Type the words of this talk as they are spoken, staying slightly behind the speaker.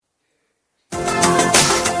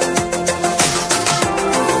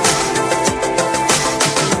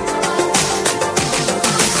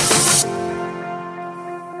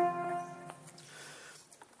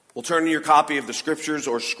turn your copy of the Scriptures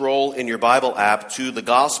or scroll in your Bible app to the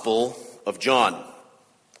Gospel of John,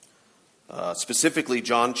 specifically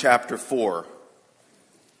John chapter 4.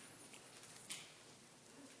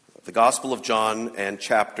 The Gospel of John and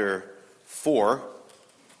chapter 4.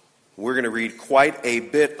 We're going to read quite a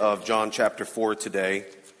bit of John chapter 4 today,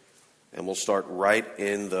 and we'll start right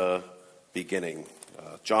in the beginning.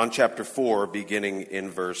 John chapter 4, beginning in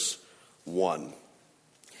verse 1.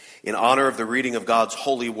 In honor of the reading of God's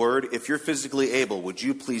holy word, if you're physically able, would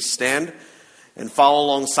you please stand and follow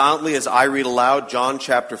along silently as I read aloud John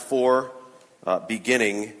chapter 4,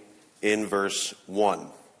 beginning in verse 1.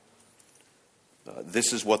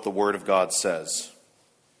 This is what the word of God says.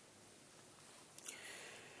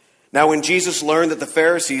 Now when Jesus learned that the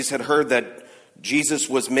Pharisees had heard that Jesus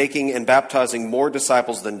was making and baptizing more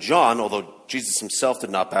disciples than John, although Jesus himself did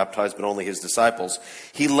not baptize, but only his disciples,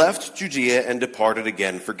 he left Judea and departed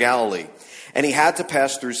again for Galilee. And he had to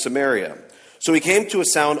pass through Samaria. So he came to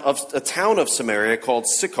a town of Samaria called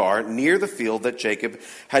Sychar, near the field that Jacob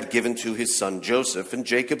had given to his son Joseph, and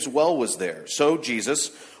Jacob's well was there. So Jesus,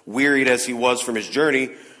 wearied as he was from his journey,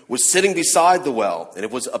 was sitting beside the well, and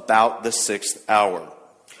it was about the 6th hour.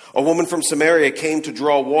 A woman from Samaria came to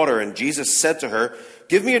draw water, and Jesus said to her,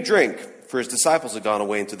 "Give me a drink," for his disciples had gone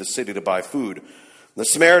away into the city to buy food. The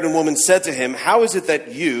Samaritan woman said to him, "How is it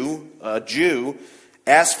that you, a Jew,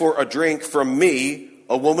 ask for a drink from me,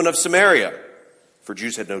 a woman of Samaria?" For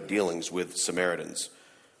Jews had no dealings with Samaritans.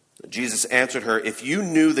 Jesus answered her, "If you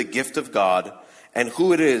knew the gift of God and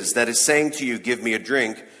who it is that is saying to you, 'Give me a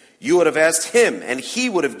drink,' you would have asked him, and he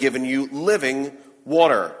would have given you living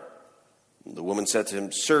water." The woman said to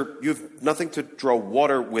him, "Sir, you have nothing to draw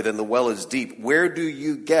water with, and the well is deep. Where do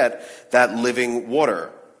you get that living water?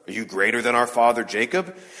 Are you greater than our father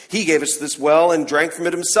Jacob? He gave us this well and drank from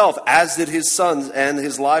it himself, as did his sons and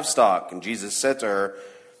his livestock." And Jesus said to her,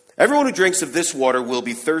 "Everyone who drinks of this water will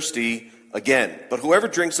be thirsty again. But whoever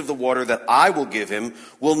drinks of the water that I will give him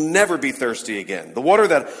will never be thirsty again. The water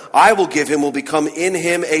that I will give him will become in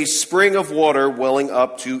him a spring of water welling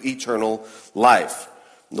up to eternal life."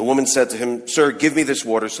 And the woman said to him, "Sir, give me this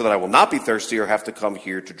water so that I will not be thirsty or have to come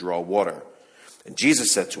here to draw water." And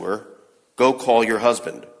Jesus said to her, "Go call your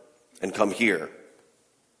husband and come here."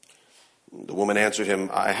 The woman answered him,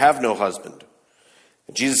 "I have no husband."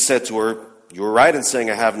 And Jesus said to her, "You are right in saying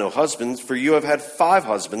I have no husbands, for you have had 5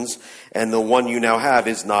 husbands, and the one you now have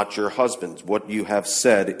is not your husband. What you have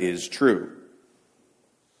said is true."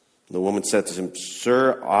 The woman said to him,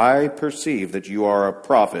 "Sir, I perceive that you are a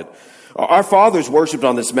prophet. Our fathers worshipped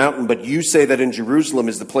on this mountain, but you say that in Jerusalem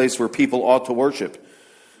is the place where people ought to worship."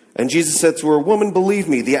 And Jesus said to her, "Woman, believe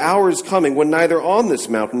me, the hour is coming when neither on this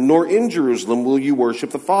mountain nor in Jerusalem will you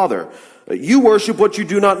worship the Father. You worship what you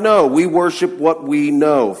do not know. We worship what we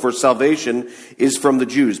know, for salvation is from the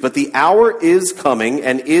Jews. But the hour is coming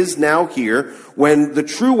and is now here when the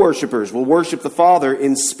true worshipers will worship the Father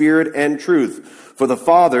in spirit and truth. For the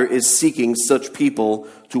Father is seeking such people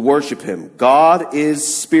to worship him. God is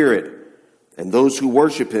spirit, and those who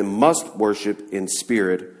worship him must worship in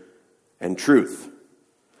spirit and truth."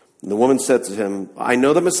 And the woman said to him, "I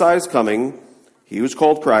know the Messiah is coming, he who is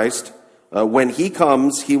called Christ. When he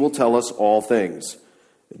comes, he will tell us all things."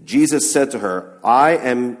 Jesus said to her,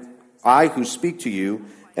 I who speak to you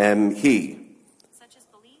am he." Such as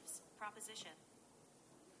beliefs, proposition.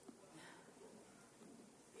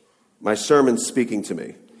 My sermon's speaking to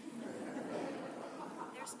me.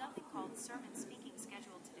 There's nothing called sermon speaking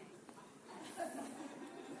scheduled today.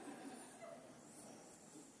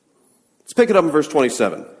 Let's pick it up in verse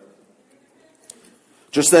 27.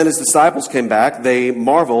 Just then his disciples came back. They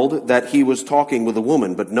marveled that he was talking with a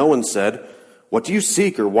woman, but no one said, "What do you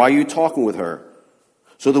seek?" or "Why are you talking with her?"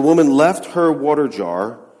 So the woman left her water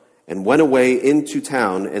jar and went away into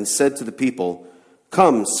town and said to the people,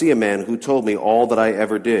 "Come, see a man who told me all that I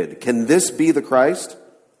ever did. Can this be the Christ?"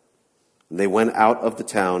 And they went out of the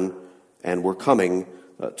town and were coming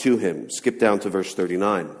to him. Skip down to verse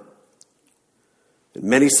 39. And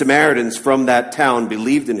many Samaritans from that town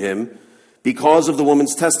believed in him because of the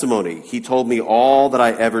woman's testimony. "He told me all that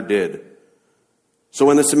I ever did." So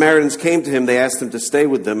when the Samaritans came to him, they asked him to stay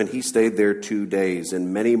with them, and he stayed there 2 days,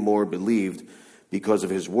 and many more believed because of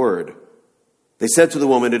his word. They said to the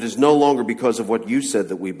woman, "It is no longer because of what you said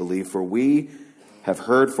that we believe, for we have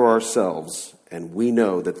heard for ourselves, and we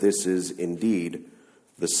know that this is indeed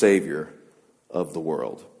the Savior of the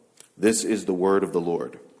world." This is the word of the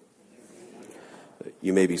Lord.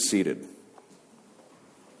 You may be seated.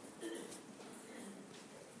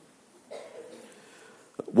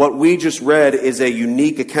 What we just read is a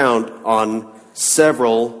unique account on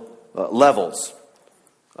several levels.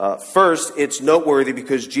 First, it's noteworthy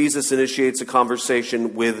because Jesus initiates a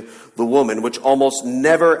conversation with the woman, which almost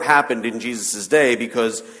never happened in Jesus' day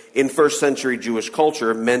because in first century Jewish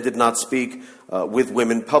culture, men did not speak with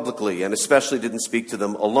women publicly and especially didn't speak to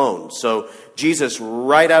them alone. So Jesus,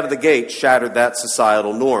 right out of the gate, shattered that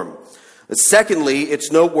societal norm. Secondly, it's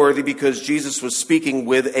noteworthy because Jesus was speaking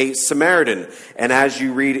with a Samaritan. And as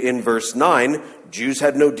you read in verse 9, Jews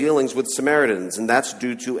had no dealings with Samaritans, and that's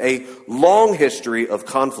due to a long history of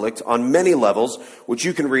conflict on many levels, which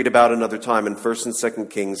you can read about another time in 1st and 2nd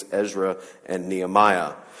Kings, Ezra, and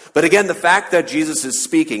Nehemiah. But again, the fact that Jesus is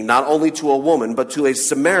speaking not only to a woman, but to a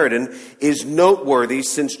Samaritan is noteworthy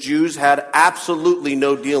since Jews had absolutely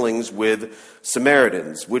no dealings with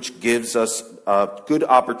Samaritans, which gives us a good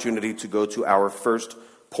opportunity to go to our first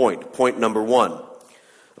point. Point number 1.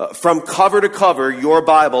 From cover to cover, your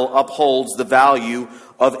Bible upholds the value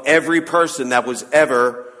of every person that was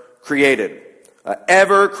ever created.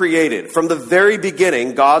 Ever created. From the very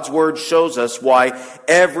beginning, God's Word shows us why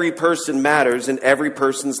every person matters and every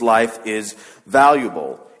person's life is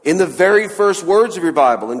valuable. In the very first words of your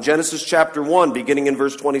Bible, in Genesis chapter 1, beginning in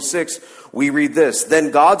verse 26, we read this. Then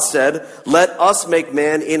God said, let us make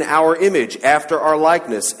man in our image, after our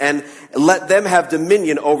likeness, and let them have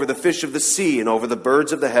dominion over the fish of the sea, and over the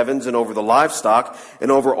birds of the heavens, and over the livestock, and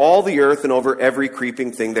over all the earth, and over every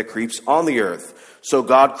creeping thing that creeps on the earth. So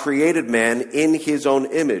God created man in his own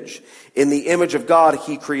image. In the image of God,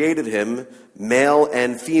 he created him, male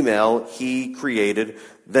and female, he created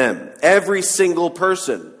them. Every single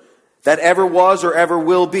person that ever was or ever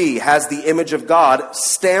will be has the image of God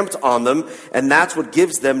stamped on them, and that's what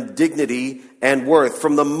gives them dignity and worth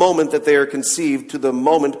from the moment that they are conceived to the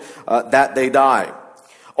moment that they die.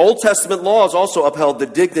 Old Testament laws also upheld the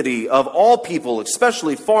dignity of all people,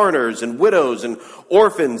 especially foreigners and widows and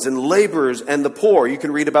orphans and laborers and the poor. You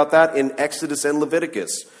can read about that in Exodus and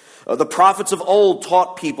Leviticus. The prophets of old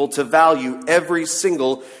taught people to value every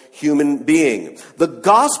single human being. The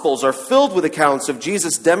Gospels are filled with accounts of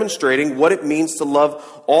Jesus demonstrating what it means to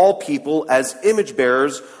love all people as image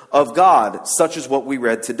bearers of God, such as what we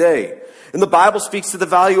read today. And the Bible speaks to the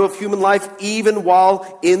value of human life even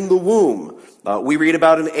while in the womb. We read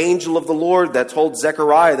about an angel of the Lord that told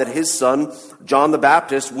Zechariah that his son, John the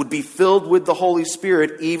Baptist, would be filled with the Holy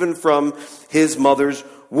Spirit even from his mother's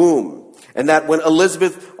womb. And that when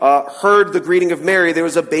Elizabeth heard the greeting of Mary, there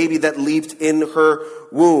was a baby that leaped in her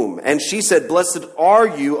womb. And she said, blessed are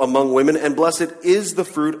you among women, and blessed is the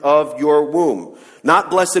fruit of your womb. Not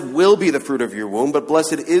blessed will be the fruit of your womb, but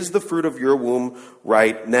blessed is the fruit of your womb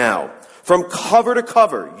right now. From cover to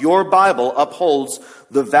cover, your Bible upholds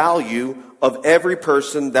the value of every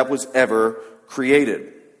person that was ever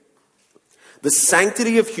created. The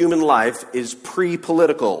sanctity of human life is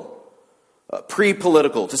pre-political.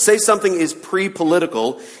 Pre-political. To say something is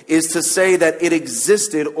pre-political is to say that it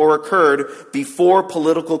existed or occurred before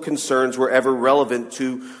political concerns were ever relevant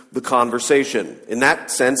to the conversation. In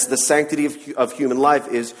that sense, the sanctity of human life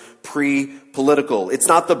is pre-political. It's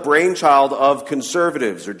not the brainchild of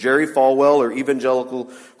conservatives or Jerry Falwell or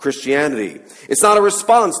evangelical Christianity. It's not a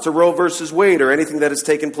response to Roe versus Wade or anything that has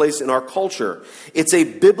taken place in our culture. It's a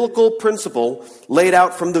biblical principle laid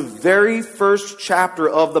out from the very first chapter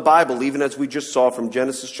of the Bible, even as we just saw from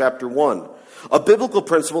Genesis chapter 1. A biblical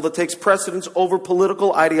principle that takes precedence over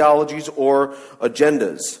political ideologies or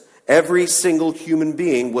agendas. Every single human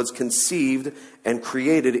being was conceived and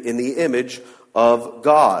created in the image of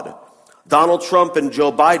God. Donald Trump and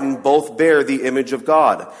Joe Biden both bear the image of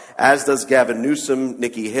God, as does Gavin Newsom,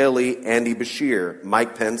 Nikki Haley, Andy Beshear,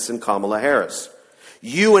 Mike Pence, and Kamala Harris.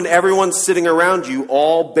 You and everyone sitting around you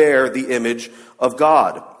all bear the image of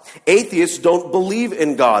God. Atheists don't believe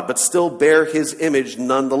in God, but still bear his image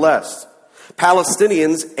nonetheless.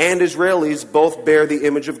 Palestinians and Israelis both bear the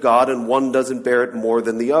image of God, and one doesn't bear it more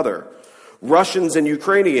than the other. Russians and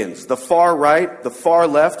Ukrainians, the far right, the far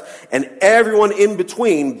left, and everyone in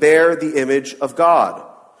between bear the image of God.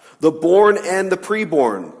 The born and the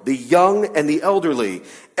preborn, the young and the elderly,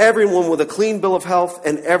 everyone with a clean bill of health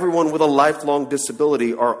and everyone with a lifelong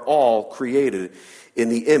disability are all created in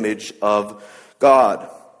the image of God.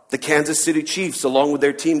 The Kansas City Chiefs, along with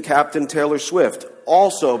their team captain Taylor Swift,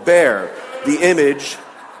 also bear the image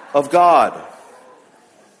of God.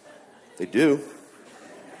 They do.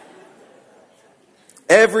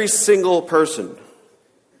 Every single person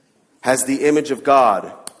has the image of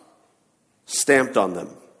God stamped on them.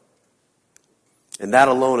 And that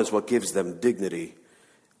alone is what gives them dignity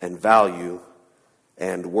and value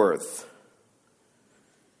and worth.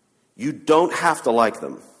 You don't have to like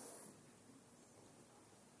them.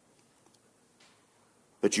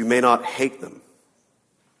 But you may not hate them.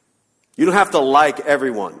 You don't have to like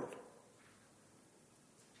everyone.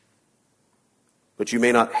 But you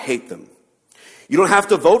may not hate them. You don't have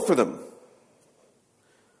to vote for them.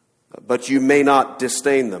 But you may not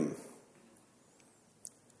disdain them.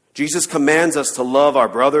 Jesus commands us to love our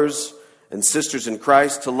brothers and sisters in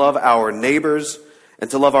Christ, to love our neighbors, and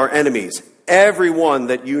to love our enemies. Everyone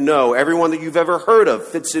that you know, everyone that you've ever heard of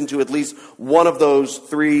fits into at least one of those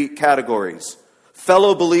three categories.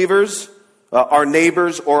 Fellow believers, our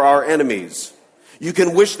neighbors, or our enemies. You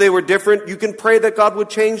can wish they were different. You can pray that God would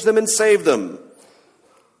change them and save them.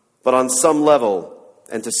 But on some level,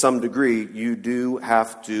 and to some degree, you do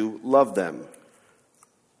have to love them.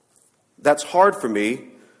 That's hard for me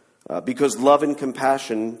because love and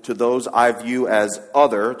compassion to those I view as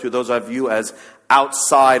other, to those I view as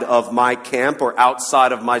outside of my camp or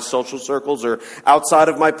outside of my social circles or outside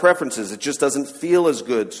of my preferences. It just doesn't feel as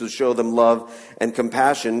good to show them love and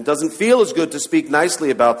compassion. It doesn't feel as good to speak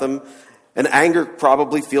nicely about them, and anger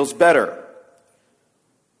probably feels better.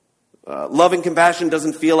 Love and compassion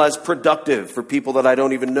doesn't feel as productive for people that I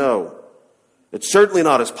don't even know. It's certainly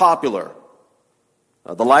not as popular.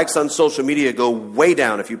 The likes on social media go way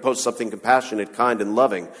down if you post something compassionate, kind, and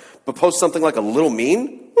loving. But post something like a little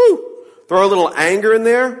mean, throw a little anger in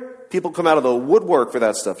there, people come out of the woodwork for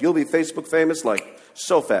that stuff. You'll be Facebook famous like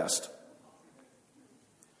so fast.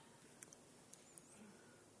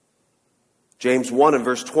 James 1 and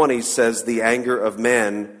verse 20 says the anger of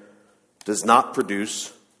man does not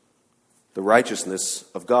produce the righteousness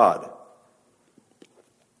of God.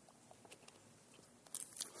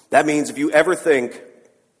 That means if you ever think,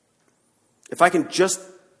 if I can just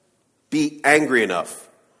be angry enough,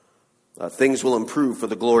 things will improve for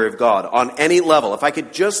the glory of God on any level. If I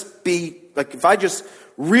could just be, if I just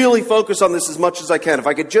really focus on this as much as I can, if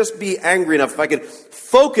I could just be angry enough, if I could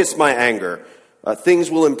focus my anger, things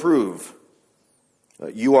will improve.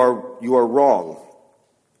 You are wrong.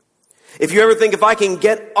 If you ever think, if I can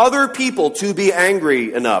get other people to be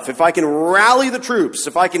angry enough, if I can rally the troops,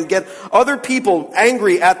 if I can get other people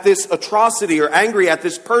angry at this atrocity or angry at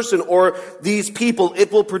this person or these people,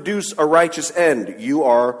 it will produce a righteous end. You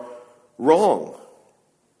are wrong.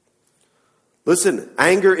 Listen,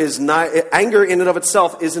 anger in and of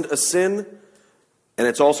itself isn't a sin, and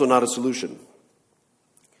it's also not a solution.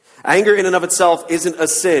 Anger in and of itself isn't a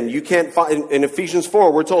sin. You can't find, in Ephesians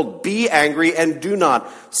 4, we're told, be angry and do not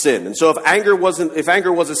sin. And so if anger was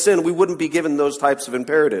a sin, we wouldn't be given those types of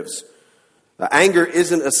imperatives. Anger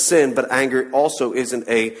isn't a sin, but anger also isn't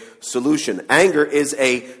a solution. Anger is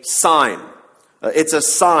a sign. It's a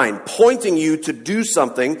sign pointing you to do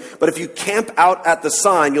something, but if you camp out at the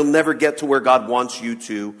sign, you'll never get to where God wants you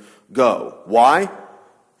to go. Why?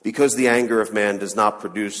 Because the anger of man does not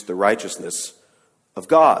produce the righteousness of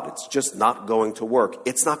God. It's just not going to work.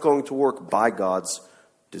 It's not going to work by God's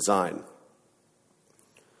design.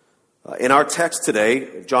 In our text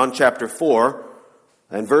today, John chapter 4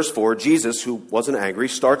 and verse 4, Jesus, who wasn't angry,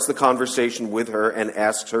 starts the conversation with her and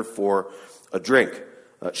asks her for a drink.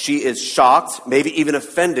 She is shocked, maybe even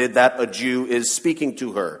offended that a Jew is speaking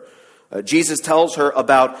to her. Jesus tells her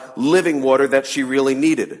about living water that she really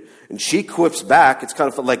needed. And she quips back, it's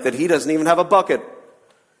kind of like that he doesn't even have a bucket.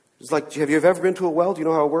 It's like, have you ever been to a well? Do you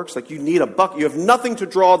know how it works? Like, you need a bucket. You have nothing to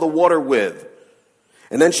draw the water with.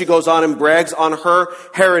 And then she goes on and brags on her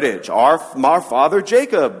heritage. Our father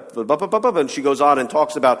Jacob. And she goes on and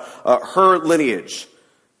talks about her lineage.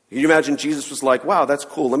 Can you imagine Jesus was like, wow, that's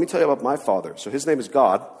cool. Let me tell you about my father. So his name is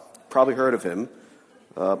God. Probably heard of him.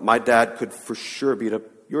 My dad could for sure beat up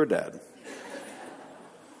your dad.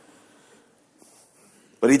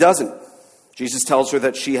 But he doesn't. Jesus tells her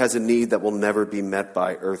that she has a need that will never be met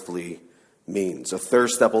by earthly means, a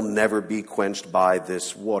thirst that will never be quenched by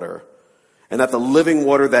this water, and that the living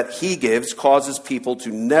water that he gives causes people to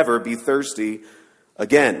never be thirsty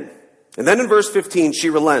again. And then in verse 15, she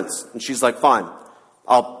relents, and she's like, fine,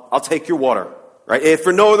 I'll take your water, right? If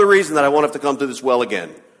for no other reason that I won't have to come to this well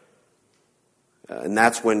again. And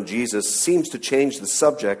that's when Jesus seems to change the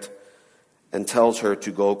subject and tells her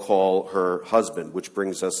to go call her husband, which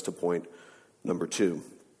brings us to point number 2.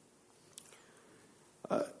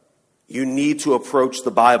 You need to approach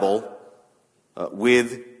the Bible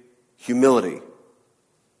with humility,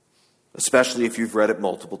 especially if you've read it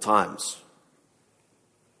multiple times.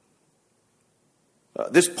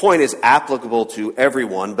 This point is applicable to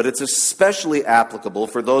everyone, but it's especially applicable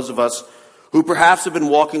for those of us who perhaps have been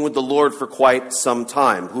walking with the Lord for quite some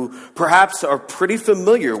time, who perhaps are pretty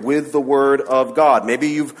familiar with the Word of God. Maybe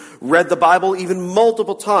you've read the Bible even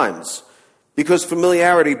multiple times, because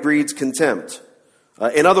familiarity breeds contempt.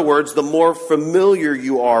 In other words, the more familiar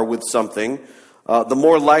you are with something, the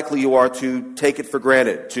more likely you are to take it for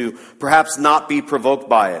granted, to perhaps not be provoked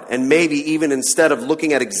by it. And maybe even instead of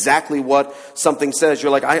looking at exactly what something says,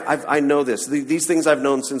 you're like, I know this. These things I've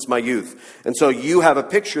known since my youth. And so you have a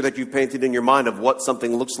picture that you've painted in your mind of what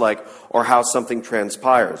something looks like or how something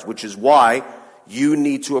transpires, which is why you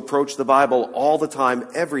need to approach the Bible all the time,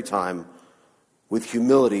 every time, with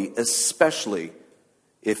humility, especially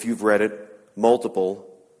if you've read it multiple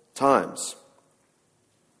times.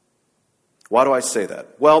 Why do I say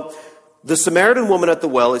that? Well, the Samaritan woman at the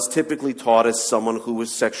well is typically taught as someone who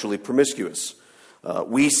was sexually promiscuous.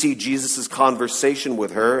 We see Jesus' conversation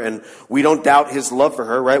with her, and we don't doubt his love for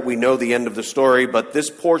her, right? We know the end of the story, but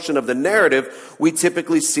this portion of the narrative we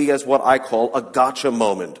typically see as what I call a gotcha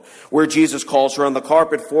moment, where Jesus calls her on the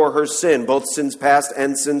carpet for her sin, both sins past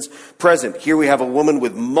and sins present. Here we have a woman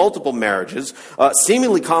with multiple marriages,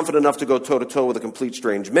 seemingly confident enough to go toe-to-toe with a complete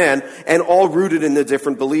strange man, and all rooted in a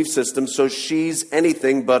different belief system, so she's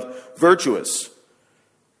anything but virtuous.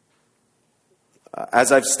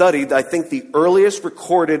 As I've studied, I think the earliest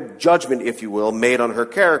recorded judgment, if you will, made on her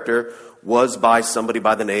character was by somebody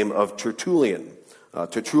by the name of Tertullian,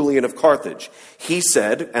 Tertullian of Carthage. He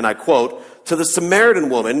said, and I quote, "To the Samaritan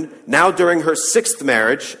woman, now during her 6th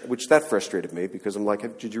marriage," which that frustrated me because I'm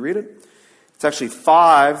like, did you read it? It's actually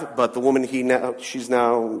 5, but the woman the man she's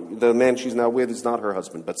now with is not her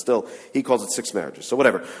husband, but still, he calls it 6 marriages. So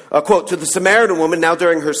whatever. Quote, "To the Samaritan woman, now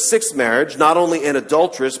during her 6th marriage, not only an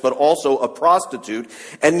adulteress, but also a prostitute,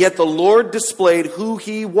 and yet the Lord displayed who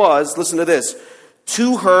he was," listen to this,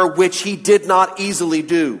 "to her which he did not easily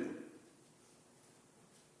do."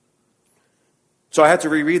 So I had to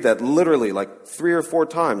reread that literally like 3 or 4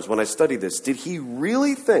 times when I studied this. Did he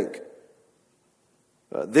really think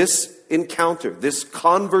this encounter, this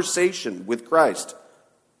conversation with Christ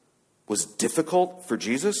was difficult for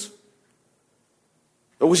Jesus?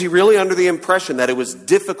 Or was he really under the impression that it was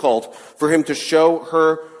difficult for him to show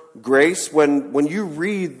her grace? When you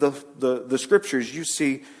read the scriptures, you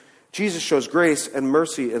see Jesus shows grace and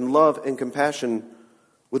mercy and love and compassion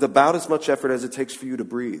with about as much effort as it takes for you to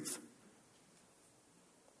breathe.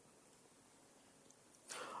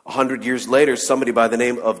 100 years later, somebody by the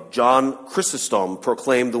name of John Chrysostom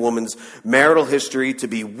proclaimed the woman's marital history to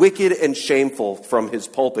be wicked and shameful from his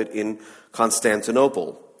pulpit in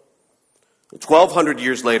Constantinople. 1,200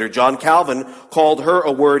 years later, John Calvin called her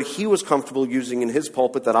a word he was comfortable using in his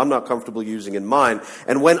pulpit that I'm not comfortable using in mine,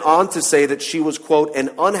 and went on to say that she was, quote, "an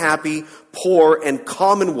unhappy, poor, and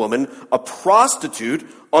common woman, a prostitute,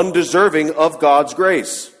 undeserving of God's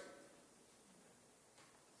grace."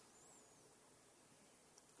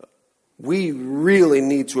 We really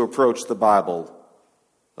need to approach the Bible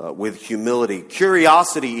with humility,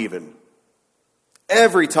 curiosity even,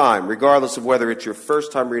 every time, regardless of whether it's your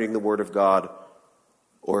first time reading the Word of God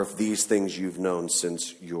or if these things you've known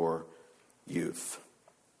since your youth.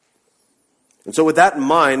 And so with that in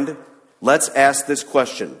mind, let's ask this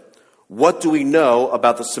question. What do we know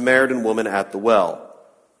about the Samaritan woman at the well?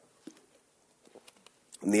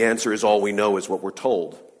 And the answer is all we know is what we're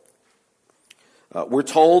told. We're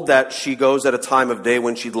told that she goes at a time of day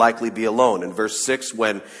when she'd likely be alone. In verse 6,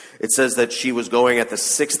 when it says that she was going at the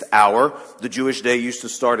 6th hour, the Jewish day used to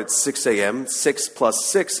start at 6 a.m. 6 plus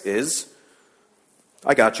 6 is,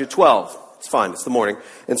 12. It's fine, it's the morning.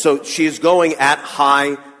 And so she is going at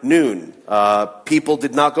high noon. People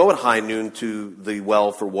did not go at high noon to the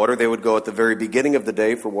well for water. They would go at the very beginning of the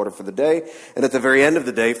day for water for the day, and at the very end of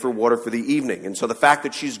the day for water for the evening. And so the fact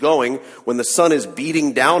that she's going when the sun is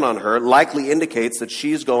beating down on her likely indicates that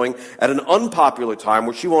she is going at an unpopular time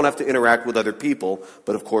where she won't have to interact with other people,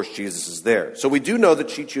 but of course Jesus is there. So we do know that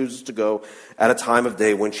she chooses to go at a time of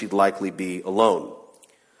day when she'd likely be alone.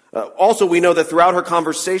 Also, we know that throughout her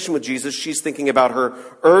conversation with Jesus, she's thinking about her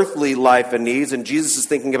earthly life and needs, and Jesus is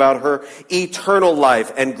thinking about her eternal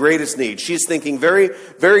life and greatest needs. She's thinking very,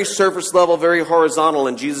 very surface level, very horizontal,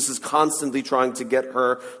 and Jesus is constantly trying to get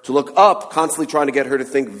her to look up, constantly trying to get her to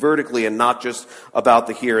think vertically and not just about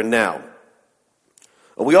the here and now.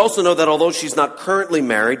 We also know that although she's not currently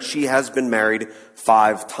married, she has been married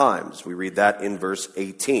 5 times. We read that in verse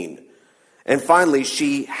 18. And finally,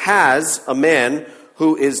 she has a man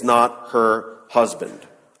who is not her husband.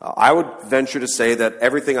 I would venture to say that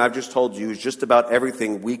everything I've just told you is just about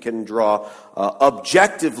everything we can draw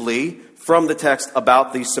objectively from the text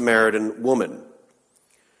about the Samaritan woman.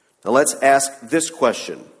 Now let's ask this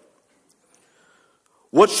question.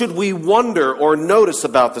 What should we wonder or notice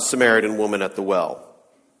about the Samaritan woman at the well?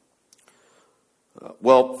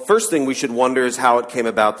 Well, first thing we should wonder is how it came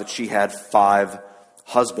about that she had 5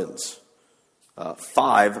 husbands.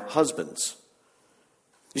 5 husbands.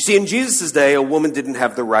 You see, in Jesus' day, a woman didn't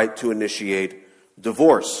have the right to initiate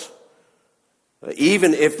divorce.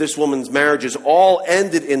 Even if this woman's marriages all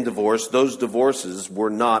ended in divorce, those divorces were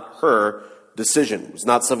not her decision. It was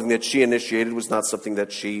not something that she initiated. It was not something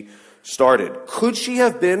that she started. Could she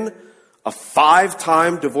have been a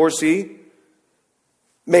 5-time divorcee?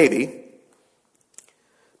 Maybe.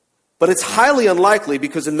 But it's highly unlikely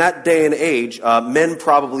because in that day and age, men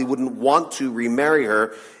probably wouldn't want to remarry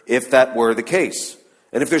her if that were the case.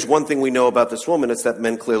 And if there's one thing we know about this woman, it's that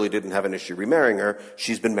men clearly didn't have an issue remarrying her.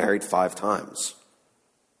 She's been married 5 times.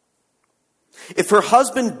 If her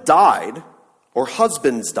husband died, or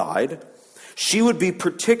husbands died, she would be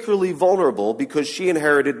particularly vulnerable because she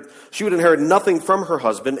would inherit nothing from her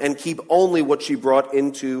husband and keep only what she brought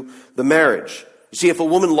into the marriage. You see, if a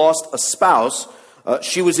woman lost a spouse,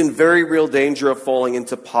 she was in very real danger of falling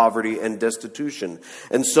into poverty and destitution.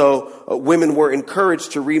 And so women were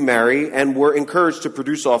encouraged to remarry and were encouraged to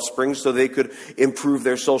produce offspring so they could improve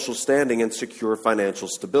their social standing and secure financial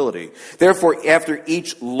stability. Therefore, after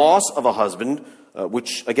each loss of a husband,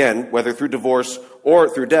 which, again, whether through divorce or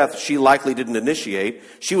through death, she likely didn't initiate,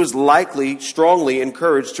 she was likely strongly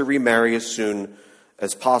encouraged to remarry as soon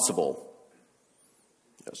as possible.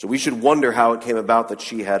 So we should wonder how it came about that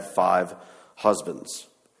she had 5 husbands.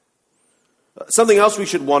 Something else we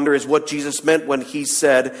should wonder is what Jesus meant when he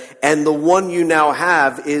said, "And the one you now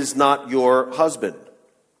have is not your husband."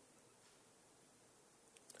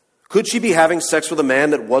 Could she be having sex with a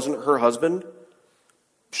man that wasn't her husband?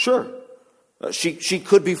 Sure. She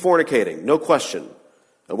could be fornicating, no question.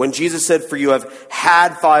 When Jesus said, "For you have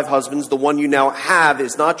had 5 husbands, the one you now have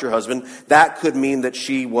is not your husband," that could mean that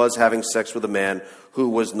she was having sex with a man who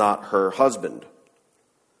was not her husband.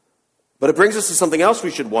 But it brings us to something else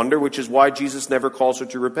we should wonder, which is why Jesus never calls her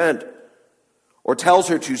to repent or tells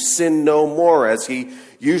her to sin no more, as he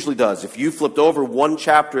usually does. If you flipped over 1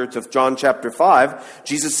 chapter to John chapter 5,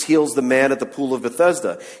 Jesus heals the man at the pool of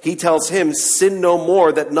Bethesda. He tells him, "Sin no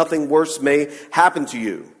more, that nothing worse may happen to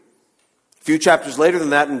you." A few chapters later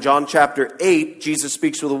than that, in John chapter 8, Jesus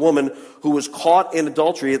speaks with a woman who was caught in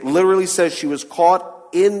adultery. It literally says she was caught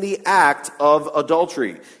in the act of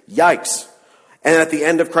adultery. Yikes. And at the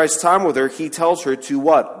end of Christ's time with her, he tells her to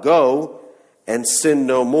what? Go and sin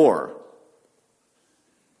no more.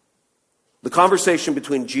 The conversation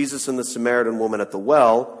between Jesus and the Samaritan woman at the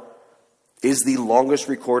well is the longest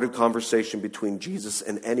recorded conversation between Jesus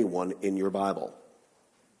and anyone in your Bible.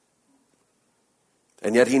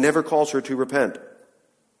 And yet he never calls her to repent.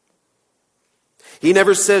 He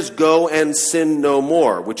never says, "Go and sin no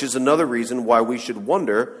more," which is another reason why we should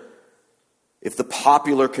wonder if the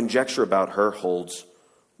popular conjecture about her holds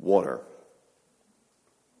water.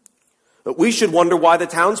 But we should wonder why the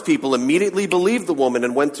townspeople immediately believed the woman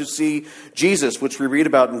and went to see Jesus, which we read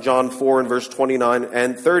about in John 4 and verse 29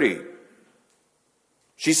 and 30.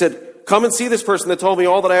 She said, "Come and see this person that told me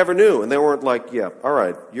all that I ever knew." And they weren't like, "Yeah, all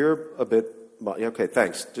right, you're a bit, okay,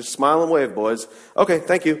 thanks. Just smile and wave, boys. Okay,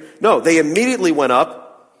 thank you." No, they immediately went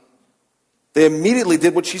up. They immediately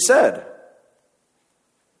did what she said.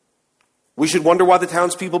 We should wonder why the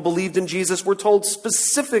townspeople believed in Jesus. We're told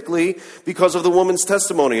specifically because of the woman's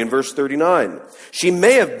testimony in verse 39. She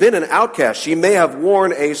may have been an outcast. She may have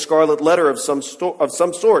worn a scarlet letter of some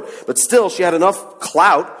sort, but still she had enough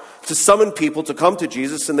clout to summon people to come to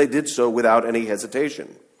Jesus, and they did so without any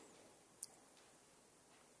hesitation.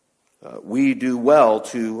 We do well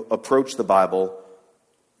to approach the Bible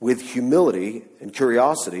with humility and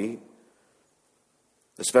curiosity,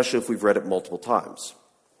 especially if we've read it multiple times.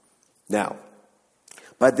 Now,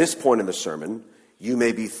 by this point in the sermon, you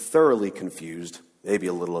may be thoroughly confused, maybe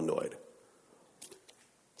a little annoyed.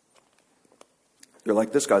 You're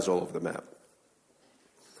like, "This guy's all over the map."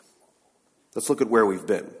 Let's look at where we've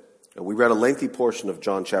been. We read a lengthy portion of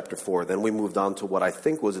John chapter 4, then we moved on to what I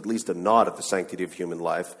think was at least a nod at the sanctity of human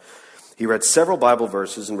life. He read several Bible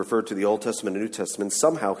verses and referred to the Old Testament and New Testament.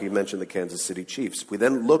 Somehow he mentioned the Kansas City Chiefs. We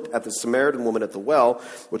then looked at the Samaritan woman at the well,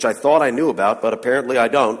 which I thought I knew about, but apparently I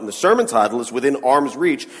don't. And the sermon title is Within Arm's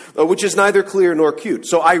Reach, which is neither clear nor cute.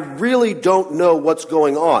 So I really don't know what's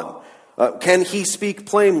going on. Can he speak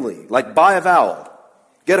plainly? Like, by a vowel?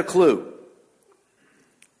 Get a clue.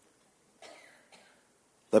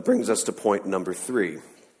 That brings us to point number 3.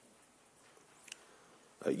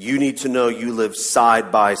 You need to know you live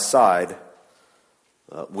side by side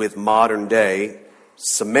with modern day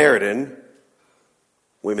Samaritan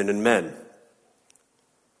women and men.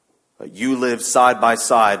 You live side by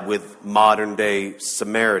side with modern day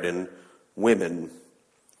Samaritan women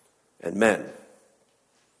and men.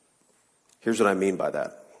 Here's what I mean by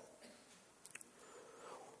that.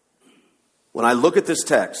 When I look at this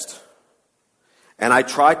text and I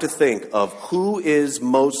try to think of who is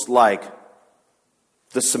most like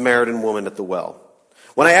the Samaritan woman at the well.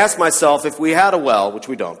 When I ask myself, if we had a well, which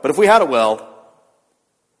we don't, but if we had a well,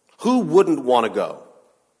 who wouldn't want to go?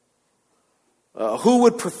 Who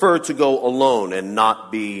would prefer to go alone and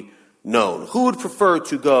not be known? Who would prefer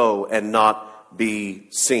to go and not be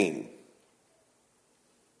seen?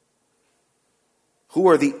 Who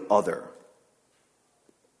are the other?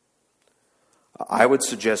 I would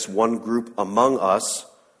suggest one group among us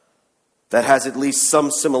that has at least some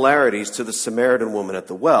similarities to the Samaritan woman at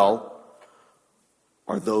the well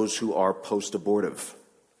are those who are post-abortive.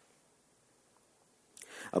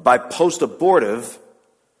 By post-abortive,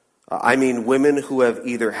 I mean women who have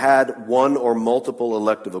either had one or multiple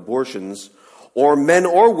elective abortions, or men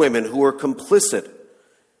or women who are complicit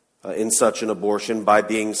in such an abortion by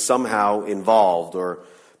being somehow involved or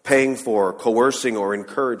paying for, coercing, or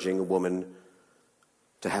encouraging a woman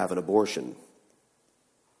to have an abortion.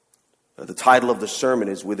 The title of the sermon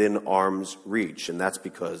is Within Arm's Reach, and that's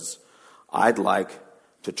because I'd like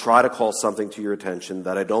to try to call something to your attention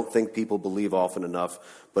that I don't think people believe often enough,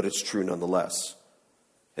 but it's true nonetheless.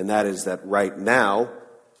 And that is that right now,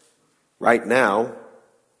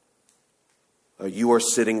 you are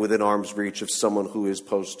sitting within arm's reach of someone who is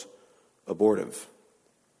post-abortive.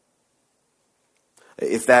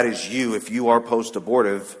 If that is you, if you are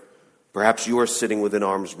post-abortive, perhaps you are sitting within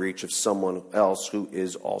arm's reach of someone else who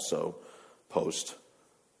is also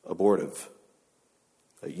post-abortive.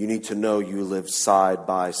 You need to know you live side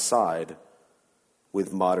by side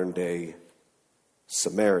with modern-day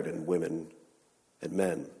Samaritan women and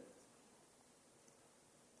men.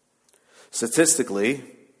 Statistically,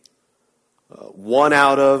 1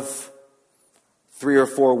 out of 3 or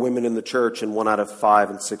 4 women in the church and 1 out of 5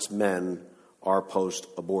 and 6 men are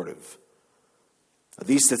post-abortive.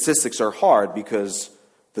 These statistics are hard because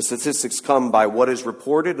the statistics come by what is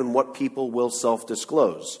reported and what people will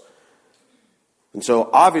self-disclose. And so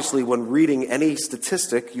obviously when reading any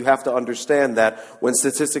statistic, you have to understand that when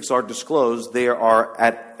statistics are disclosed, they are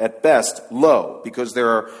at best low because there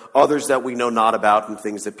are others that we know not about and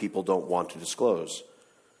things that people don't want to disclose.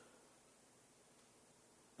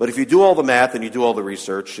 But if you do all the math and you do all the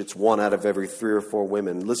research, it's 1 out of every 3 or 4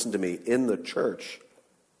 women, listen to me, in the church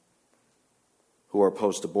who are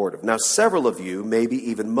post-abortive. Now, several of you, maybe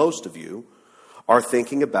even most of you, are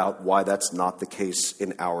thinking about why that's not the case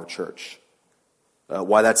in our church.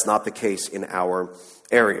 Why that's not the case in our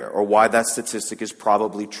area, or why that statistic is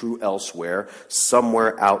probably true elsewhere,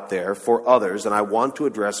 somewhere out there for others. And I want to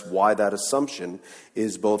address why that assumption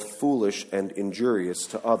is both foolish and injurious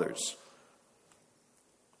to others.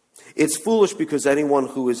 It's foolish because anyone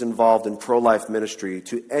who is involved in pro-life ministry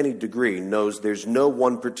to any degree knows there's no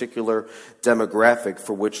one particular demographic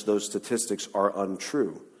for which those statistics are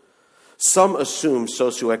untrue. Some assume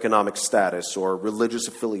socioeconomic status or religious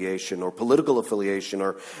affiliation or political affiliation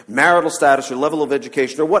or marital status or level of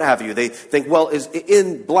education or what have you. They think, well, is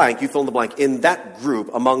in blank, you fill in the blank, in that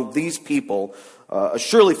group, among these people,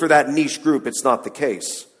 surely for that niche group it's not the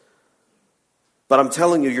case. But I'm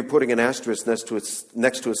telling you, you're putting an asterisk next to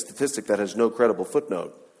a statistic that has no credible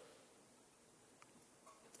footnote.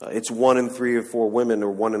 It's 1 in 3 or 4 women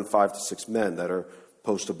or 1 in 5 to 6 men that are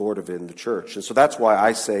post-abortive in the church. And so that's why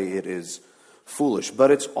I say it is foolish. But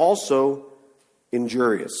it's also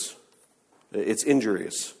injurious. It's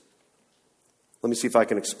injurious. Let me see if I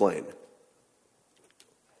can explain.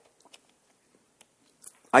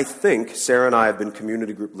 I think Sarah and I have been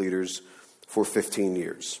community group leaders for 15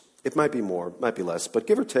 years. It might be more, might be less, but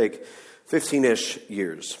give or take 15-ish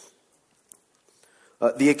years.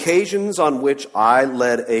 The occasions on which I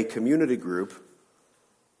led a community group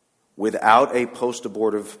without a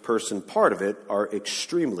post-abortive person part of it are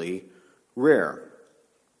extremely rare.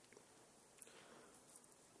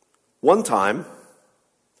 One time,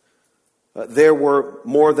 there were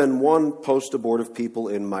more than one post-abortive people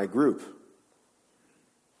in my group,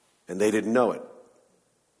 and they didn't know it.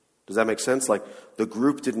 Does that make sense? Like, the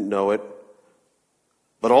group didn't know it,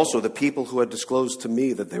 but also the people who had disclosed to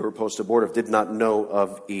me that they were post-abortive did not know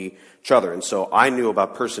of each other. And so I knew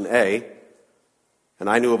about person A, and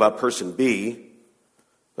I knew about person B,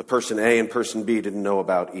 but person A and person B didn't know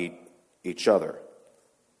about each other.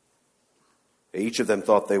 Each of them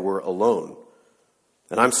thought they were alone.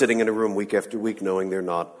 And I'm sitting in a room week after week knowing they're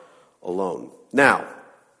not alone. Now,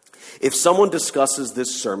 if someone discusses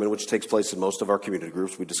this sermon, which takes place in most of our community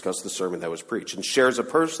groups, we discuss the sermon that was preached, and shares a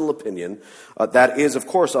personal opinion that is, of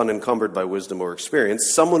course, unencumbered by wisdom or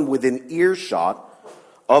experience, someone within earshot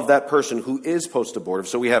of that person who is post-abortive.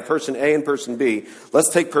 So we have person A and person B. Let's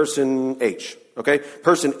take person H, okay?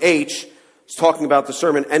 Person H He's talking about the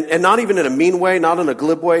sermon, and not even in a mean way, not in a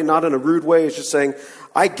glib way, not in a rude way. He's just saying,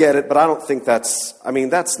 I get it, but I don't think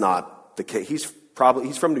that's not the case. He's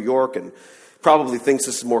from New York and probably thinks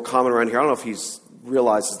this is more common around here. I don't know if he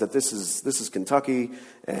realizes that this is Kentucky,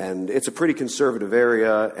 and it's a pretty conservative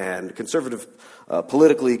area, and conservative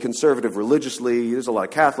politically, conservative religiously. There's a lot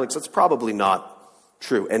of Catholics. That's probably not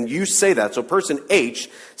true. And you say that. So person H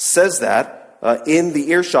says that in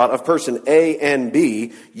the earshot of person A and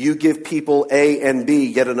B. You give people A and B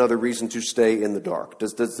yet another reason to stay in the dark.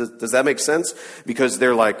 Does that make sense? Because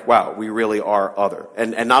they're like, wow, we really are other.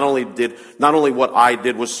 And not only what I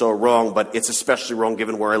did was so wrong, but it's especially wrong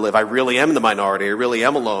given where I live. I really am in the minority. I really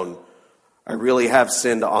am alone. I really have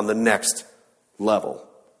sinned on the next level.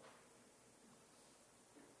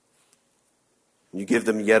 You give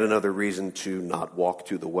them yet another reason to not walk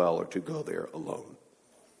to the well or to go there alone.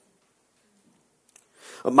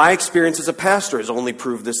 My experience as a pastor has only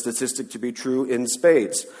proved this statistic to be true in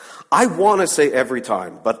spades. I want to say every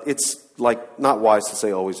time, but it's not wise to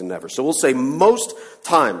say always and never. So we'll say most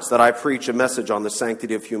times that I preach a message on the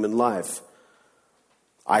sanctity of human life,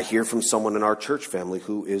 I hear from someone in our church family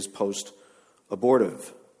who is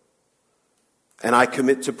post-abortive. And I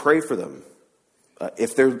commit to pray for them.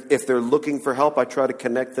 If they're looking for help, I try to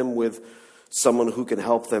connect them with someone who can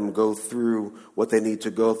help them go through what they need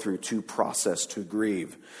to go through to process, to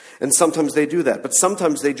grieve. And sometimes they do that, but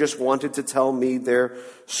sometimes they just wanted to tell me their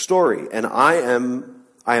story. And I am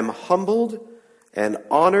humbled and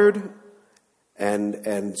honored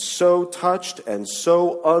and so touched and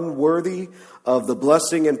so unworthy of the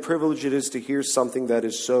blessing and privilege it is to hear something that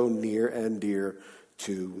is so near and dear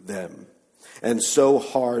to them and so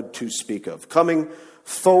hard to speak of. Coming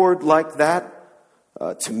forward like that,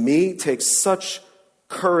 to me, takes such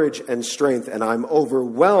courage and strength, and I'm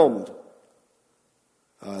overwhelmed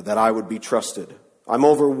that I would be trusted. I'm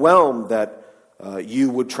overwhelmed that you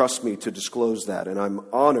would trust me to disclose that, and I'm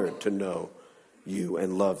honored to know you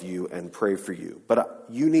and love you and pray for you. But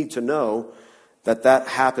you need to know that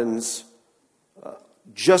happens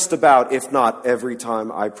just about, if not every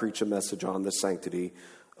time I preach a message on the sanctity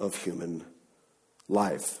of human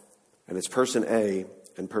life. And it's person A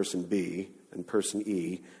and person B and person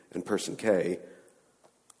E and person K,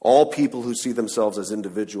 all people who see themselves as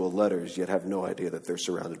individual letters, yet have no idea that they're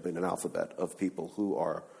surrounded by an alphabet of people who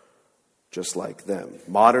are just like them.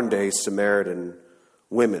 Modern-day Samaritan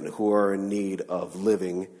women who are in need of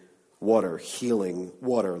living water, healing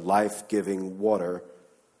water, life-giving water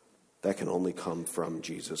that can only come from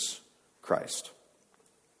Jesus Christ.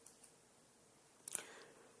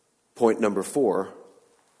 Point number 4,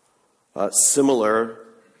 similar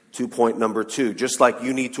to point number 2. Just like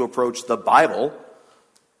you need to approach the Bible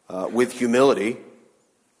with humility,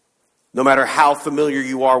 no matter how familiar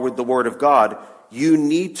you are with the Word of God, you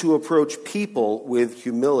need to approach people with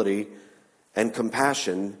humility and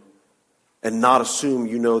compassion and not assume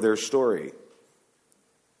you know their story.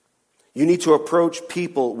 You need to approach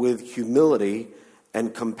people with humility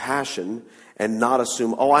and compassion and not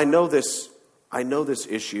assume, oh, I know this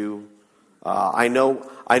issue. I know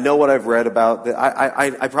what I've read about.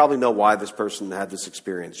 I probably know why this person had this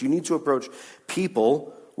experience. You need to approach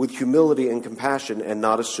people with humility and compassion and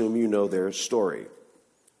not assume you know their story.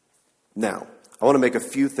 Now, I want to make a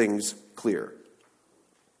few things clear.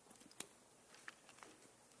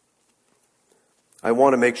 I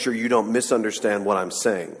want to make sure you don't misunderstand what I'm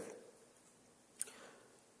saying.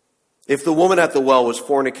 If the woman at the well was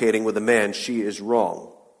fornicating with a man, she is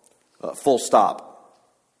wrong. Full stop.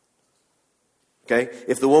 Okay?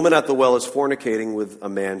 If the woman at the well is fornicating with a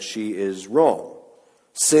man, she is wrong.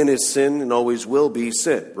 Sin is sin and always will be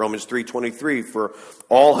sin. Romans 3:23, for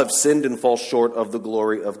all have sinned and fall short of the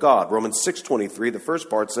glory of God. Romans 6:23, the first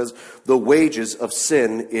part says, the wages of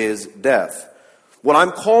sin is death. What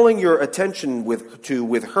I'm calling your attention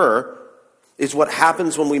with her is what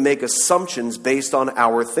happens when we make assumptions based on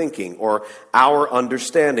our thinking or our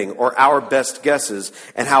understanding or our best guesses,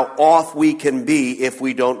 and how off we can be if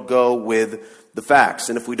we don't go with the facts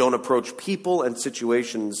and if we don't approach people and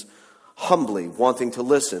situations humbly, wanting to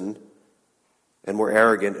listen, and we're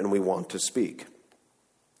arrogant and we want to speak.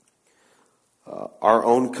 Our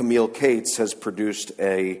own Camille Cates has produced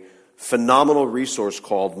a phenomenal resource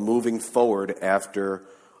called Moving Forward After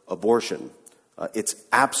Abortion. It's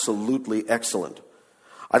absolutely excellent.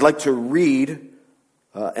 I'd like to read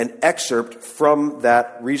an excerpt from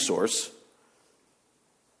that resource.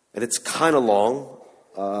 And it's kind of long,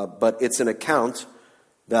 but it's an account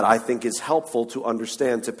that I think is helpful to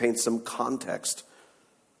understand, to paint some context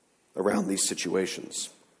around these situations.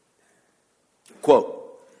 Quote,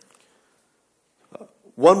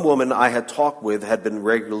 One woman I had talked with had been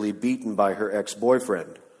regularly beaten by her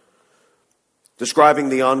ex-boyfriend. Describing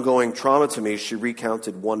the ongoing trauma to me, she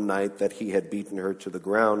recounted one night that he had beaten her to the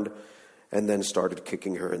ground and then started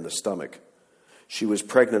kicking her in the stomach. She was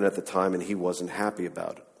pregnant at the time and he wasn't happy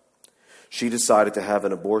about it. She decided to have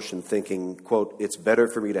an abortion thinking, quote, "It's better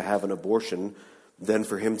for me to have an abortion than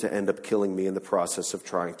for him to end up killing me in the process of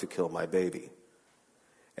trying to kill my baby."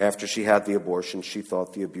 After she had the abortion, she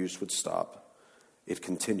thought the abuse would stop. It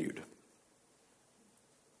continued.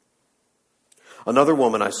 Another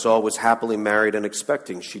woman I saw was happily married and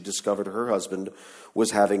expecting. She discovered her husband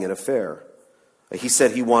was having an affair. He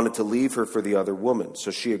said he wanted to leave her for the other woman, so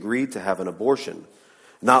she agreed to have an abortion.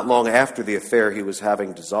 Not long after the affair he was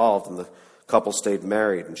having dissolved and the couple stayed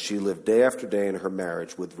married, and she lived day after day in her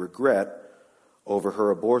marriage with regret over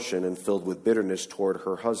her abortion and filled with bitterness toward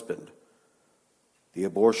her husband. The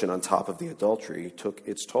abortion on top of the adultery took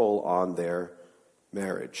its toll on their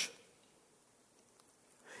marriage.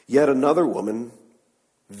 Yet another woman,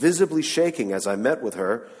 visibly shaking as I met with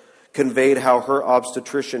her, conveyed how her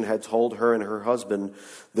obstetrician had told her and her husband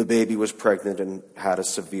the baby was pregnant and had a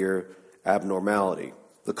severe abnormality.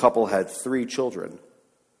 The couple had 3 children.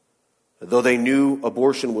 Though they knew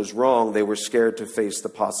abortion was wrong, they were scared to face the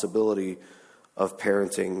possibility of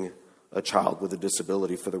parenting a child with a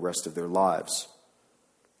disability for the rest of their lives.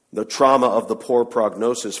 The trauma of the poor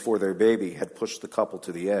prognosis for their baby had pushed the couple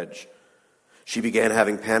to the edge. She began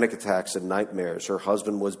having panic attacks and nightmares. Her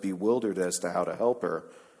husband was bewildered as to how to help her.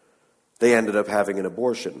 They ended up having an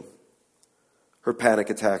abortion. Her panic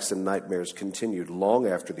attacks and nightmares continued long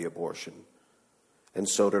after the abortion, and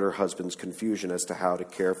so did her husband's confusion as to how to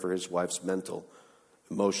care for his wife's mental,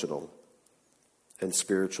 emotional, and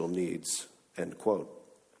spiritual needs. End quote.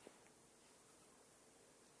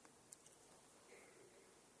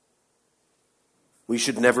 We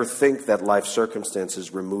should never think that life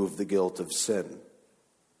circumstances remove the guilt of sin.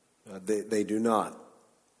 They do not.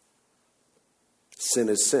 Sin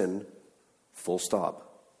is sin, full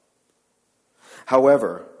stop.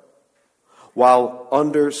 However, while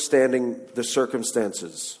understanding the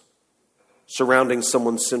circumstances surrounding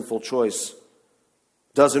someone's sinful choice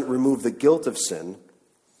doesn't remove the guilt of sin,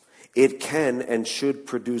 it can and should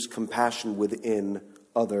produce compassion within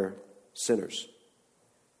other sinners.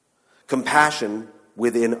 Compassion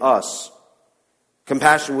within us.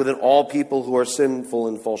 Compassion within all people who are sinful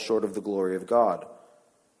and fall short of the glory of God.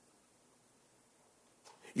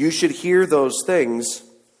 You should hear those things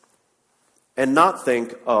and not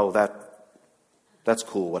think, "Oh, that's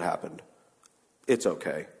cool what happened. It's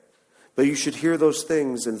okay." But you should hear those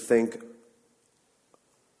things and think,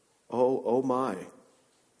 oh my.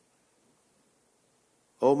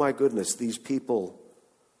 Oh my goodness, these people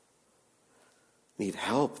need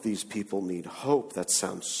help. These people need hope. That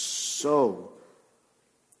sounds so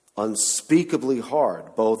unspeakably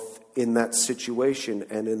hard, both in that situation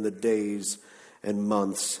and in the days and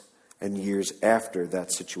months and years after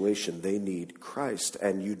that situation. They need Christ,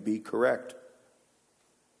 and you'd be correct.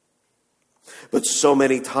 But so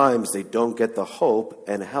many times they don't get the hope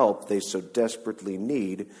and help they so desperately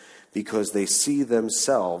need because they see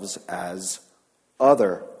themselves as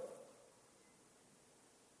other.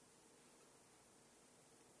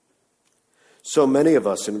 So many of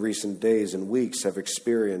us in recent days and weeks have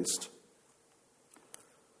experienced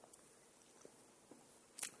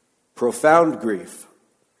profound grief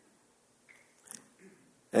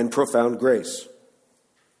and profound grace.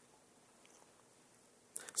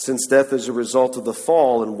 Since death is a result of the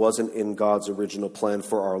fall and wasn't in God's original plan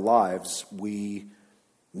for our lives, we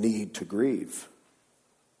need to grieve.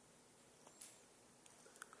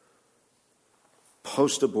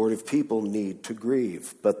 Post-abortive people need to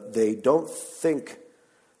grieve, but they don't think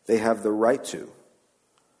they have the right to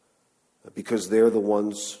because they're the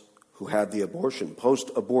ones who had the abortion.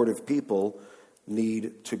 Post-abortive people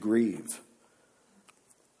need to grieve.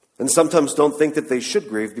 And sometimes don't think that they should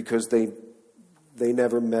grieve because they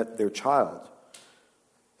never met their child.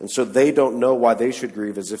 And so they don't know why they should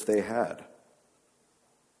grieve as if they had.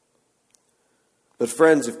 But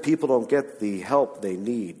friends, if people don't get the help they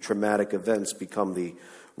need, traumatic events become the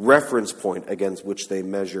reference point against which they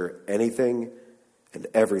measure anything and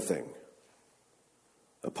everything.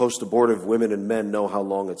 Post-abortive women and men know how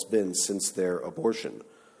long it's been since their abortion.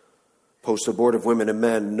 Post-abortive women and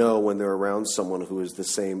men know when they're around someone who is the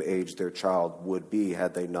same age their child would be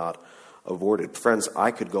had they not aborted. Friends,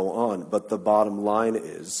 I could go on, but the bottom line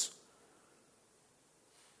is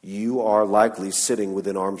you are likely sitting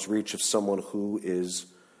within arm's reach of someone who is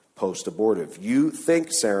post-abortive. You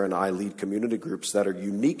think Sarah and I lead community groups that are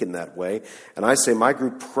unique in that way, and I say my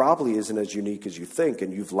group probably isn't as unique as you think,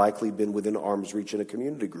 and you've likely been within arm's reach in a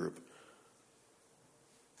community group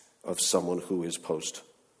of someone who is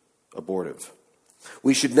post-abortive.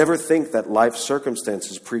 We should never think that life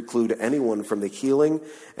circumstances preclude anyone from the healing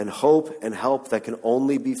and hope and help that can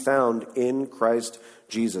only be found in Christ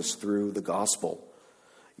Jesus through the gospel.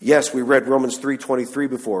 Yes, we read Romans 3:23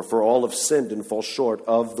 before, for all have sinned and fall short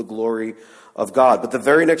of the glory of God. But the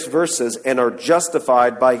very next verse says, and are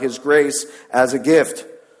justified by his grace as a gift,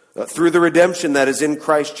 through the redemption that is in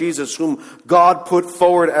Christ Jesus, whom God put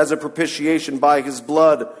forward as a propitiation by his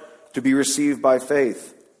blood to be received by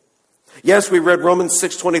faith. Yes, we read Romans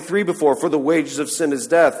 6:23 before, for the wages of sin is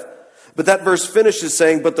death. But that verse finishes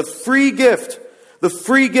saying, but the free gift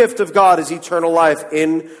of God is eternal life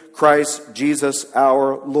in Christ Jesus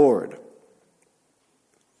our Lord.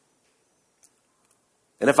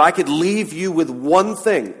 And if I could leave you with one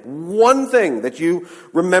thing that you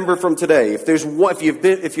remember from today,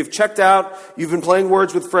 if you've checked out, you've been playing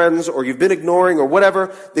words with friends, or you've been ignoring, or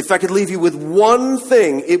whatever, if I could leave you with one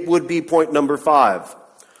thing, it would be point number 5.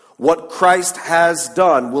 What Christ has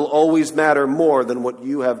done will always matter more than what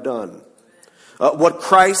you have done. What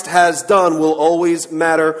Christ has done will always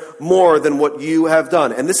matter more than what you have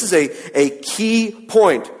done. And this is a key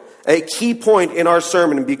point in our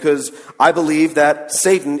sermon, because I believe that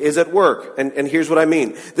Satan is at work. And here's what I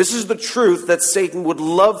mean. This is the truth that Satan would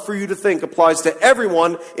love for you to think applies to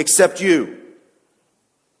everyone except you.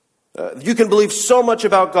 You can believe so much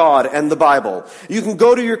about God and the Bible. You can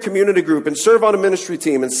go to your community group and serve on a ministry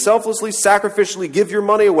team and selflessly, sacrificially give your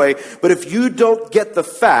money away. But if you don't get the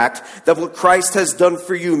fact that what Christ has done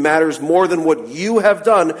for you matters more than what you have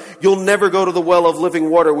done, you'll never go to the well of living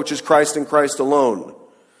water, which is Christ and Christ alone.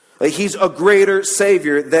 He's a greater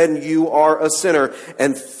Savior than you are a sinner.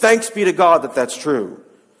 And thanks be to God that that's true.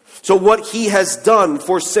 So what he has done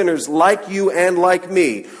for sinners like you and like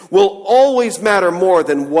me will always matter more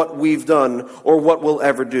than what we've done or what we'll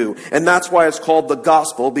ever do. And that's why it's called the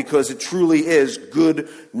gospel, because it truly is good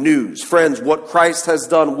news. Friends, what Christ has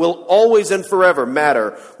done will always and forever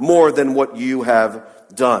matter more than what you have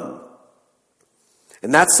done.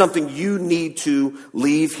 And that's something you need to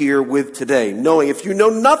leave here with today, knowing, if you know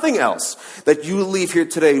nothing else, that you leave here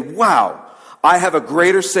today, wow, I have a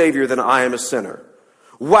greater Savior than I am a sinner.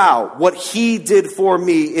 Wow, what he did for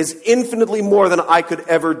me is infinitely more than I could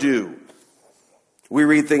ever do. We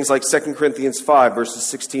read things like 2 Corinthians 5, verses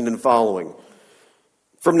 16 and following.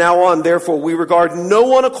 From now on, therefore, we regard no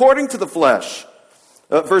one according to the flesh.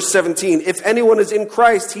 Verse 17, if anyone is in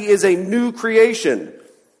Christ, he is a new creation.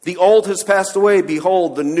 The old has passed away.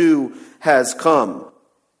 Behold, the new has come.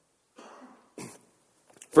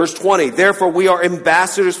 Verse 20, therefore we are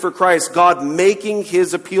ambassadors for Christ, God making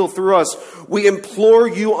his appeal through us. We implore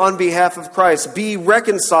you on behalf of Christ, be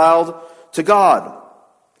reconciled to God.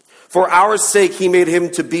 For our sake he made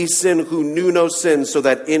him to be sin who knew no sin, so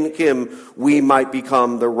that in him we might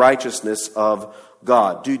become the righteousness of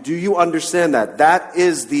God. Do you understand that? That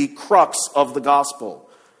is the crux of the gospel.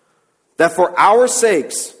 That for our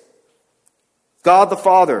sakes, God the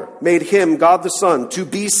Father made him, God the Son, to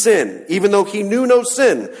be sin, even though he knew no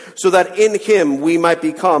sin, so that in him we might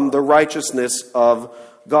become the righteousness of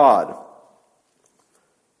God.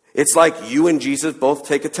 It's like you and Jesus both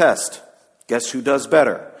take a test. Guess who does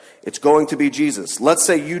better? It's going to be Jesus. Let's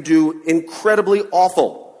say you do incredibly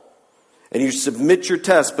awful, and you submit your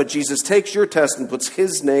test, but Jesus takes your test and puts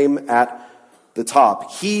his name at the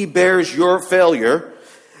top. He bears your failure.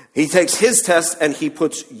 He takes his test and he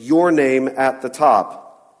puts your name at the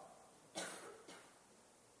top.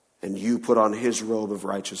 And you put on his robe of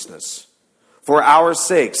righteousness. For our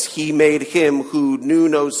sakes, he made him who knew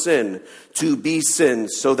no sin to be sin,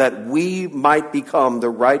 so that we might become the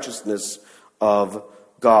righteousness of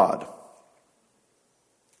God.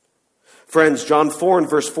 Friends, John 4 and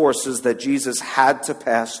verse 4 says that Jesus had to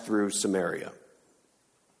pass through Samaria.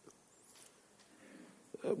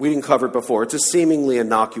 We didn't cover it before. It's a seemingly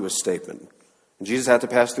innocuous statement. Jesus had to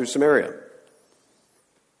pass through Samaria.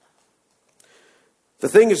 The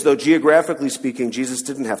thing is, though, geographically speaking, Jesus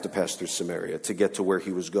didn't have to pass through Samaria to get to where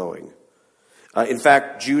he was going. In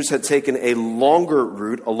fact, Jews had taken a longer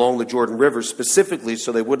route along the Jordan River specifically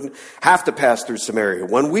so they wouldn't have to pass through Samaria.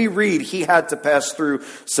 When we read he had to pass through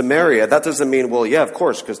Samaria, that doesn't mean, well, yeah, of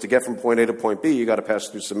course, because to get from point A to point B, you got to pass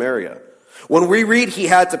through Samaria. When we read he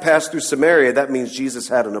had to pass through Samaria, that means Jesus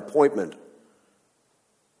had an appointment.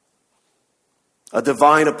 A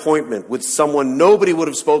divine appointment with someone nobody would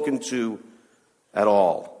have spoken to at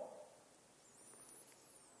all.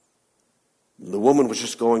 The woman was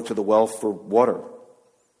just going to the well for water.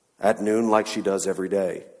 at noon like she does every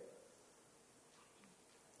day.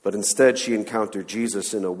 But instead, she encountered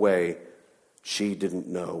Jesus in a way she didn't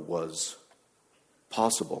know was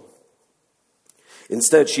possible.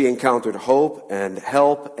 Instead, she encountered hope and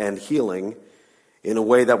help and healing in a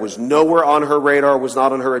way that was nowhere on her radar, was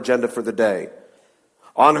not on her agenda for the day.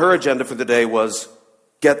 On her agenda for the day was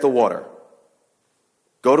get the water.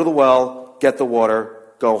 Go to the well, get the water,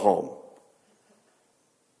 go home.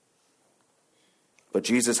 But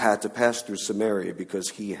Jesus had to pass through Samaria because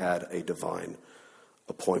he had a divine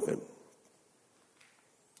appointment.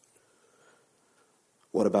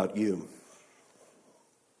 What about you?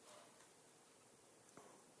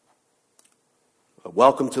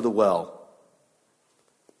 Welcome to the well.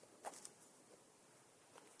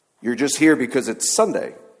 You're just here because it's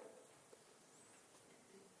Sunday.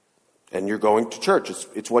 And you're going to church.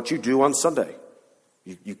 It's what you do on Sunday.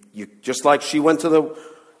 You just like she went to the,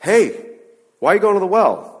 hey, why are you going to the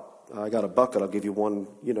well? I got a bucket. I'll give you one.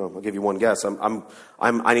 I'll give you one guess.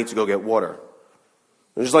 I need to go get water.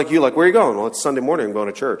 And just like you, like, where are you going? Well, it's Sunday morning. I'm going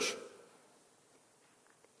to church.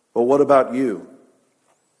 Well, what about you?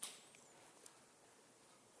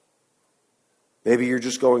 Maybe you're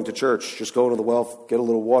just going to church, just going to the well, get a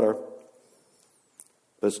little water.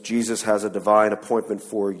 But Jesus has a divine appointment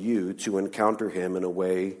for you to encounter him in a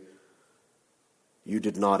way you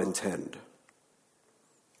did not intend,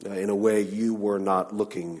 in a way you were not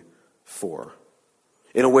looking for,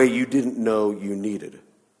 in a way you didn't know you needed.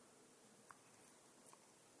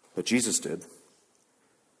 But Jesus did,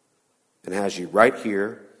 and has you right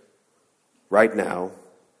here, right now,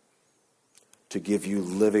 to give you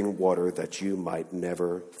living water that you might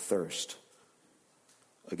never thirst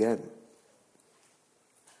again.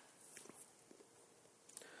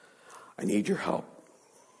 I need your help.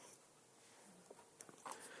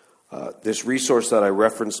 This resource that I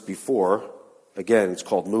referenced before, again, it's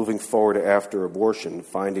called Moving Forward After Abortion,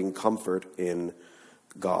 Finding Comfort in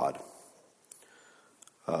God.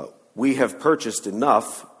 We have purchased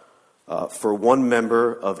enough for one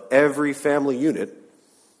member of every family unit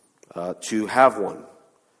to have one.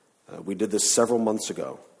 We did this several months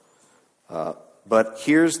ago. But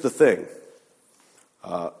here's the thing.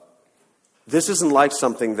 This isn't like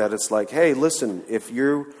something that it's like, hey, listen, if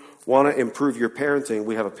you want to improve your parenting,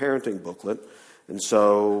 we have a parenting booklet. And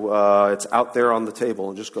so it's out there on the table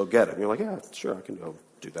and just go get it. And you're like, yeah, sure, I can go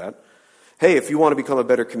do that. Hey, if you want to become a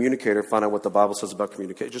better communicator, find out what the Bible says about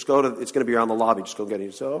communication. Just go to, it's going to be around the lobby. Just go get it.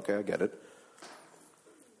 You say, okay, I get it.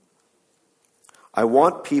 I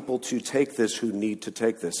want people to take this who need to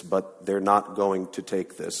take this, but they're not going to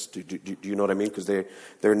take this. Do you know what I mean? Because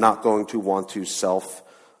they're not going to want to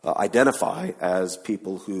self-identify as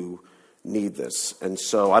people who need this. And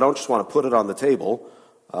so I don't just want to put it on the table.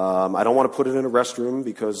 I don't want to put it in a restroom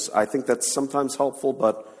because I think that's sometimes helpful,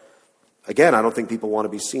 but again, I don't think people want to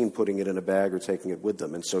be seen putting it in a bag or taking it with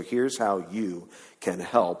them. And so here's how you can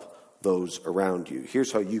help those around you.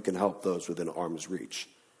 Here's how you can help those within arm's reach.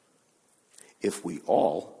 If we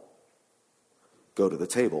all go to the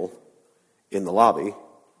table in the lobby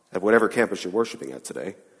at whatever campus you're worshiping at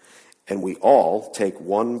today, and we all take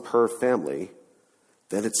one per family,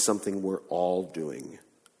 then it's something we're all doing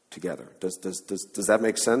together. Does that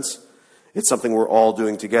make sense? It's something we're all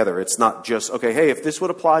doing together. It's not just, okay, hey, if this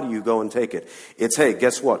would apply to you, go and take it. It's, hey,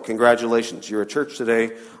 guess what? Congratulations. You're at church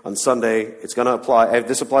today on Sunday. It's going to apply.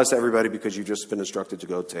 This applies to everybody because you've just been instructed to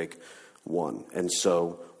go take one. And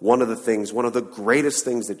so one of the greatest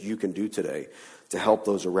things that you can do today to help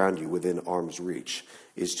those around you within arm's reach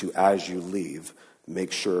is to, as you leave,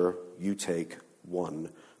 make sure you take one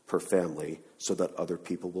per family so that other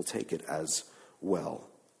people will take it as well.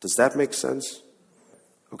 Does that make sense?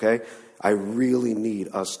 Okay? I really need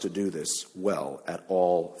us to do this well at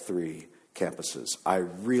all three campuses. I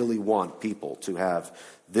really want people to have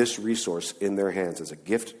this resource in their hands as a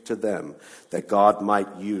gift to them that God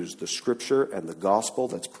might use the scripture and the gospel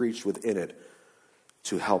that's preached within it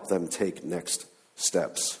to help them take next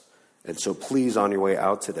steps. And so please, on your way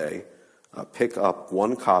out today, pick up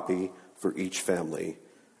one copy for each family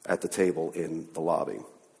at the table in the lobby.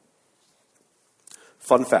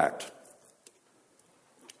 Fun fact.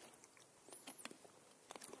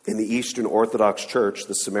 In the Eastern Orthodox Church,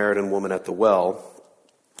 the Samaritan woman at the well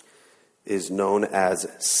is known as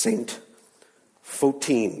Saint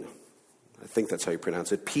Photine. I think that's how you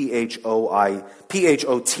pronounce it. Photine.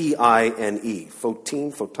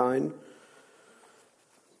 Photine.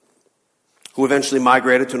 Who eventually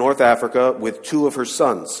migrated to North Africa with two of her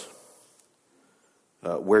sons,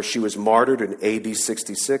 where she was martyred in AD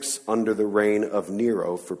 66 under the reign of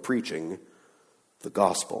Nero for preaching the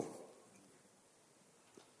gospel.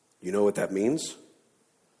 You know what that means?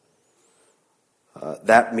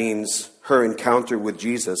 That means her encounter with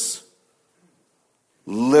Jesus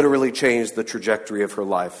literally changed the trajectory of her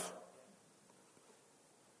life,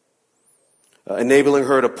 enabling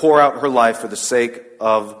her to pour out her life for the sake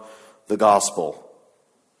of the gospel.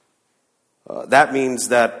 That means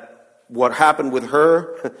that what happened with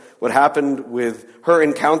her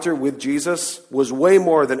encounter with Jesus was way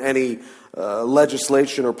more than any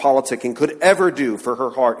legislation or politicking could ever do for her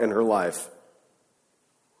heart and her life.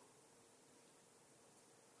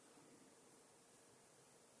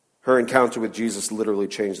 Her encounter with Jesus literally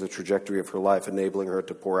changed the trajectory of her life, enabling her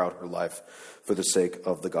to pour out her life for the sake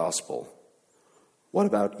of the gospel. What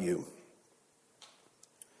about you?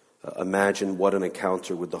 Imagine what an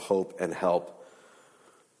encounter with the hope and help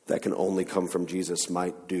that can only come from Jesus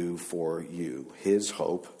might do for you. His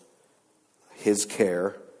hope, His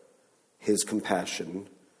care, His compassion,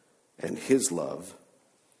 and His love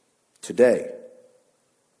today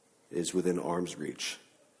is within arm's reach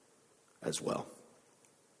as well.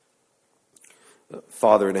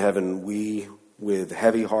 Father in heaven, we with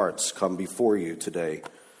heavy hearts come before you today,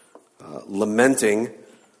 lamenting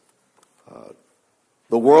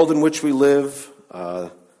the world in which we live,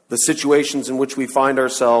 the situations in which we find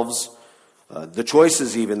ourselves, the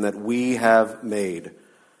choices even that we have made.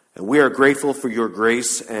 And we are grateful for your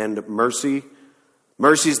grace and mercy,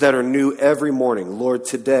 mercies that are new every morning. Lord,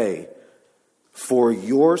 today, for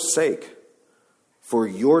your sake,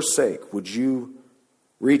 would you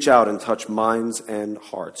reach out and touch minds and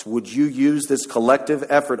hearts? Would you use this collective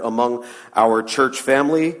effort among our church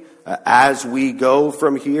family as we go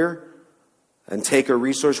from here and take a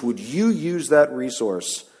resource? Would you use that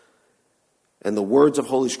resource and the words of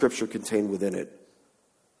Holy Scripture contained within it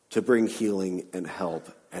to bring healing and help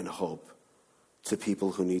and hope to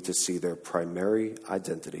people who need to see their primary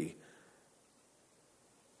identity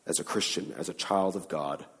as a Christian, as a child of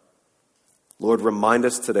God? Lord, remind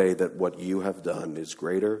us today that what you have done is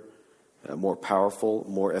greater, more powerful,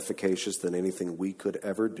 more efficacious than anything we could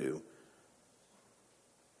ever do.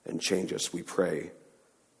 And change us, we pray,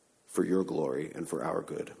 for your glory and for our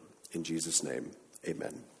good. In Jesus' name,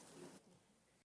 amen.